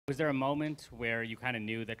Was there a moment where you kind of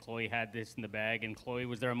knew that Chloe had this in the bag? And Chloe,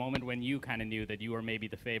 was there a moment when you kind of knew that you were maybe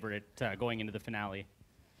the favorite going into the finale?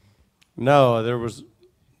 No, there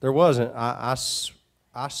wasn't. I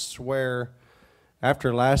swear,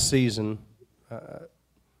 after last season,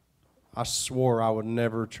 I swore I would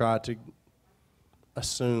never try to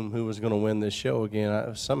assume who was going to win this show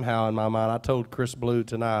again. Somehow in my mind, I told Chris Blue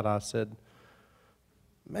tonight, I said,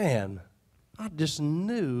 man, I just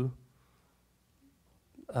knew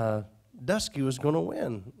Dusky was going to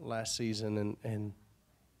win last season, and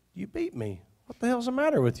you beat me. What the hell's the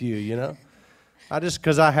matter with you, you know?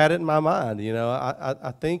 Because I had it in my mind, you know.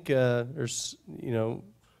 I think there's, you know,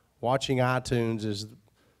 watching iTunes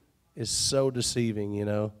is so deceiving, you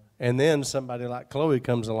know. And then somebody like Chloe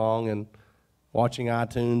comes along, and watching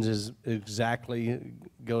iTunes is exactly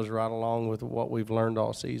goes right along with what we've learned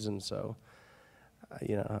all season. So,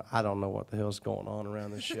 you know, I don't know what the hell's going on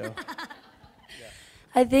around this show.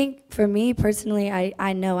 I think for me personally,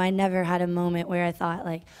 I know I never had a moment where I thought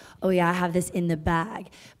like, oh yeah, I have this in the bag.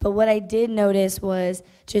 But what I did notice was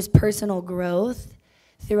just personal growth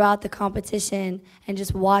throughout the competition and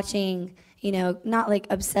just watching, you know, not like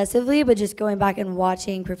obsessively, but just going back and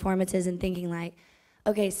watching performances and thinking like,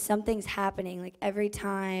 okay, something's happening. Like every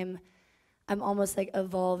time I'm almost like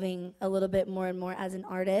evolving a little bit more and more as an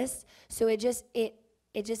artist. So it just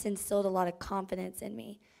instilled a lot of confidence in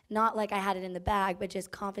me. Not like I had it in the bag, but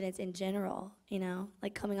just confidence in general, you know?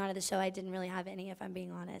 Like coming onto the show, I didn't really have any, if I'm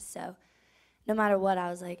being honest. So no matter what, I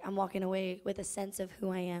was like, I'm walking away with a sense of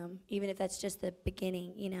who I am, even if that's just the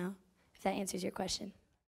beginning, you know? If that answers your question.